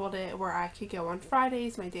scheduled it where I could go on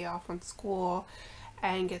Fridays, my day off from school,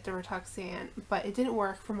 and get the Rituxan, but it didn't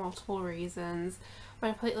work for multiple reasons.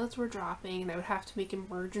 My platelets were dropping, and I would have to make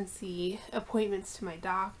emergency appointments to my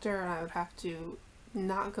doctor, and I would have to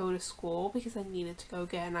not go to school because I needed to go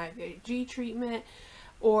get an IVIG treatment,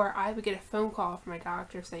 or I would get a phone call from my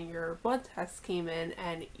doctor saying your blood test came in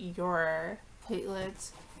and your platelets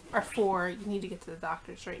are 4, you need to get to the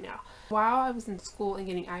doctors right now. While I was in school and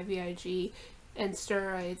getting IVIG and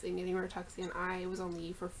steroids and getting Rituxan, I was on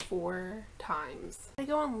leave for 4 times. I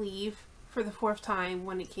go on leave for the 4th time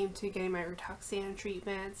when it came to getting my Rituxan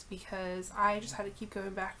treatments because I just had to keep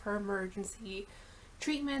going back for emergency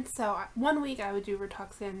treatments. So one week I would do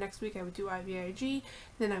Rituxan, next week I would do IVIG,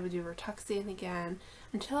 then I would do Rituxan again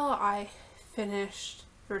until I finished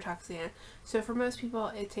Rituxan. So for most people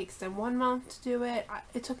it takes them 1 month to do it.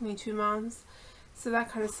 It took me 2 months, so that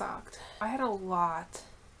kind of sucked. I had a lot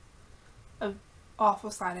of awful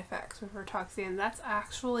side effects with Rituxan. That's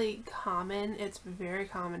actually common. It's very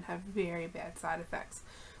common to have very bad side effects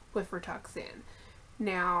with Rituxan.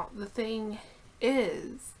 Now the thing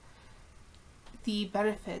is, the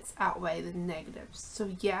benefits outweigh the negatives.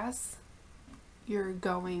 So yes, you're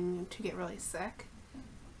going to get really sick,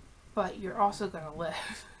 but you're also going to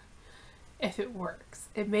live if it works.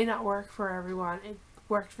 It may not work for everyone. It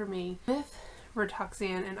worked for me. With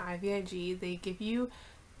Rituxan and IVIG, they give you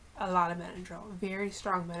a lot of Benadryl, very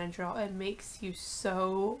strong Benadryl. It makes you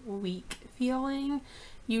so weak feeling.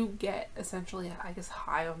 You get essentially, I guess,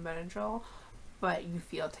 high on Benadryl, but you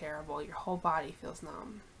feel terrible. Your whole body feels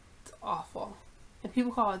numb. It's awful. And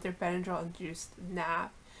people call it their Benadryl-induced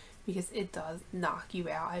nap because it does knock you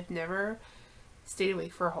out. I've never stayed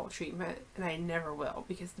awake for a whole treatment, and I never will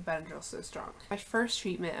because the Benadryl is so strong. My first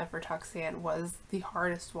treatment of Rituxan was the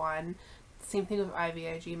hardest one. Same thing with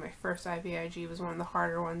IVIG. My first IVIG was one of the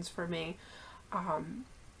harder ones for me.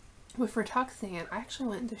 With Rituxan, I actually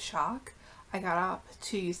went into shock. I got up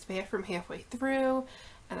to use the bathroom halfway through,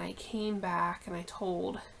 and I came back and I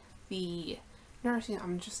told the nurse,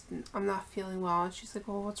 I'm not feeling well. And she's like,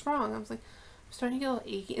 well, what's wrong? I was like, I'm starting to get a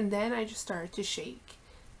little achy. And then I just started to shake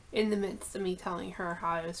in the midst of me telling her how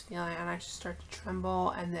I was feeling, and I just started to tremble.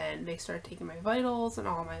 And then they started taking my vitals, and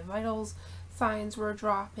all my vitals signs were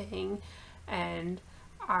dropping. And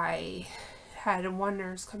I had one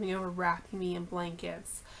nurse coming over wrapping me in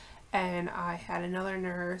blankets, and I had another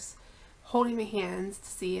nurse holding my hands to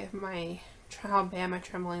see if how bad my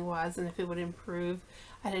trembling was and if it would improve.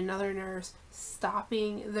 I had another nurse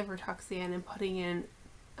stopping the Rituxan and putting in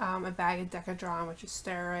a bag of Decadron, which is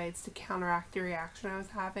steroids, to counteract the reaction I was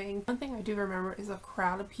having. One thing I do remember is a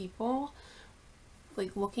crowd of people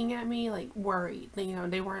like looking at me like worried. You know,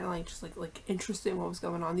 they weren't like just like interested in what was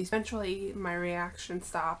going on. Eventually my reaction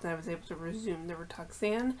stopped and I was able to resume the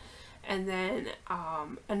Rituxan. And then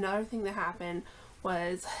another thing that happened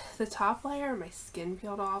was the top layer of my skin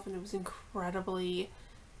peeled off, and it was incredibly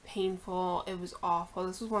painful. It was awful.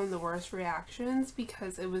 This was one of the worst reactions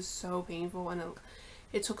because it was so painful, and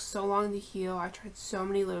it took so long to heal. I tried so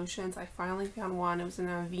many lotions. I finally found one. It was an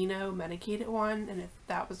Aveeno medicated one, and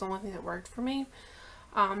that was the only thing that worked for me.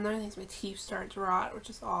 Another thing is my teeth started to rot,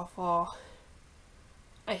 which is awful.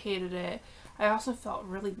 I hated it. I also felt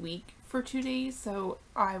really weak for 2 days, so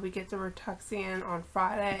I would get the Rituxan on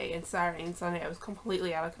Friday, and Saturday and Sunday I was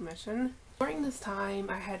completely out of commission. During this time,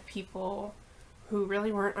 I had people who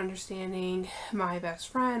really weren't understanding. My best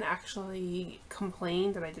friend actually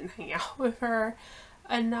complained that I didn't hang out with her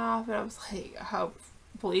enough, and I was like, oh,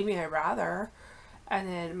 believe me, I'd rather. And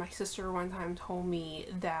then my sister one time told me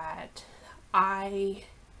that I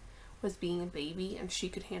was being a baby and she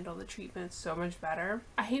could handle the treatment so much better.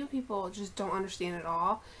 I hate when people just don't understand at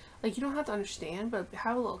all. Like, you don't have to understand, but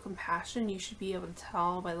have a little compassion. You should be able to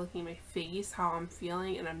tell by looking at my face how I'm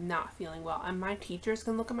feeling and I'm not feeling well. And my teachers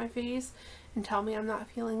can look at my face and tell me I'm not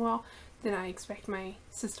feeling well. Then I expect my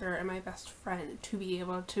sister and my best friend to be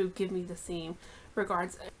able to give me the same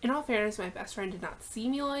regards. In all fairness, my best friend did not see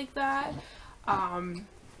me like that.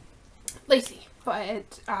 Lacey.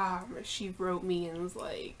 But she wrote me and was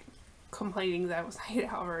like complaining that I was not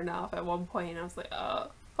out her enough at one point. And I was like,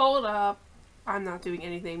 hold up. I'm not doing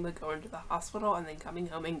anything but going to the hospital and then coming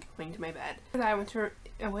home and going to my bed. I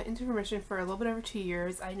went into remission for a little bit over 2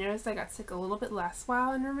 years. I noticed I got sick a little bit less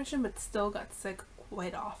while in remission, but still got sick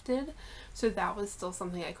quite often. So that was still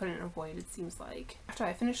something I couldn't avoid, it seems like. After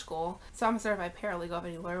I finished school, so I'm a certified paralegal. If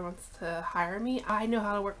any lawyer wants to hire me, I know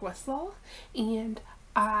how to work Westlaw, and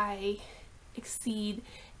I exceed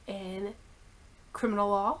in criminal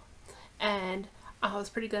law, and I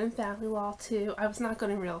was pretty good in family law too. I was not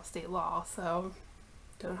good in real estate law, so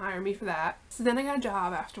don't hire me for that. So then I got a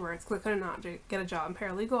job afterwards because I could not get a job in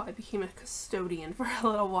paralegal. I became a custodian for a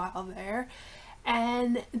little while there.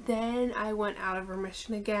 And then I went out of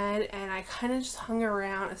remission again, and I kind of just hung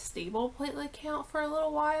around a stable platelet count for a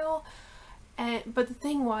little while. But the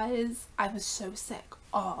thing was, I was so sick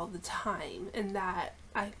all the time, and that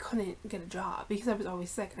I couldn't get a job because I was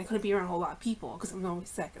always sick, and I couldn't be around a whole lot of people because I'm always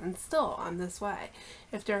sick, and still I'm this way.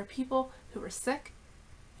 If there are people who are sick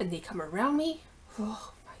and they come around me,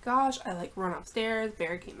 oh my gosh, I like run upstairs,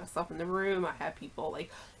 barricade myself in the room. I had people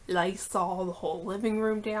like Lysol the whole living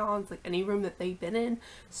room down. It's like any room that they've been in,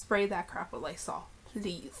 spray that crap with Lysol,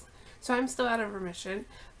 please. So I'm still out of remission.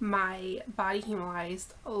 My body hemolyzed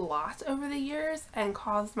a lot over the years and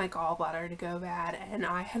caused my gallbladder to go bad, and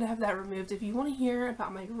I had to have that removed. If you want to hear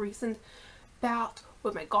about my recent bout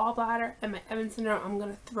with my gallbladder and my Evans syndrome, I'm going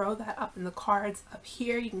to throw that up in the cards up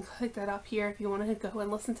here. You can click that up here if you want to go and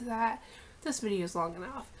listen to that. This video is long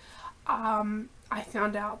enough. I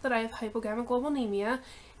found out that I have hypogammaglobulinemia,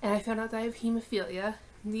 and I found out that I have hemophilia.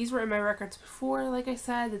 These were in my records before. Like I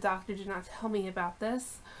said, the doctor did not tell me about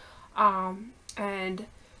this. And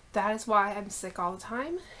that is why I'm sick all the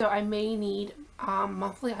time. So I may need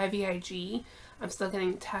monthly IVIG. I'm still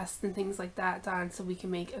getting tests and things like that done so we can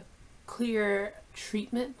make a clear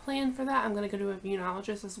treatment plan for that. I'm going to go to an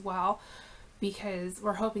immunologist as well because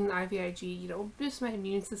we're hoping the IVIG, will boost my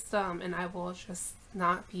immune system and I will just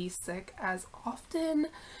not be sick as often.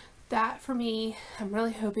 That for me, I'm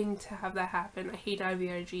really hoping to have that happen. I hate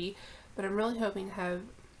IVIG, but I'm really hoping to have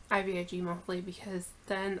IVIG monthly because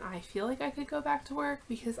then I feel like I could go back to work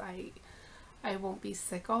because I won't be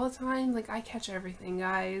sick all the time. Like, I catch everything,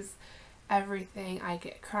 guys. Everything. I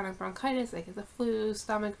get chronic bronchitis, I get the flu,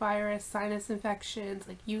 stomach virus, sinus infections,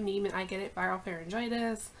 like you name it, I get it. Viral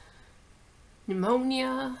pharyngitis,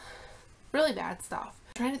 pneumonia, really bad stuff.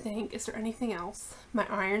 I'm trying to think, is there anything else? My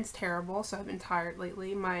iron's terrible, so I've been tired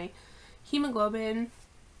lately. My hemoglobin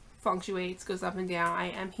fluctuates, goes up and down.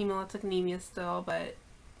 I am hemolytic anemia still, but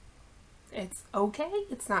it's okay.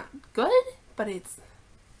 It's not good, but it's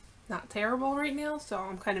not terrible right now, so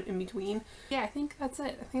I'm kind of in between. Yeah, I think that's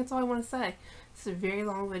it. I think that's all I want to say. It's a very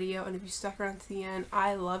long video, and if you stuck around to the end,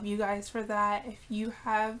 I love you guys for that. If you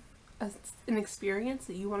have an experience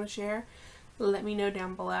that you want to share, let me know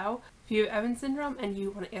down below. If you have Evans syndrome and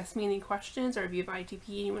you want to ask me any questions, or if you have ITP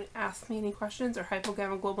and you want to ask me any questions, or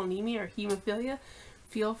hypogammaglobulinemia or hemophilia,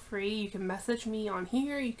 feel free. You can message me on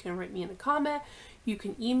here, you can write me in a comment, you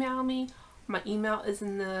can email me. My email is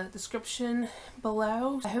in the description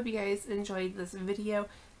below. I hope you guys enjoyed this video,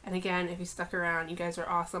 and again, if you stuck around, you guys are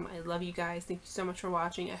awesome. I love you guys. Thank you so much for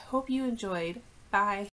watching. I hope you enjoyed. Bye.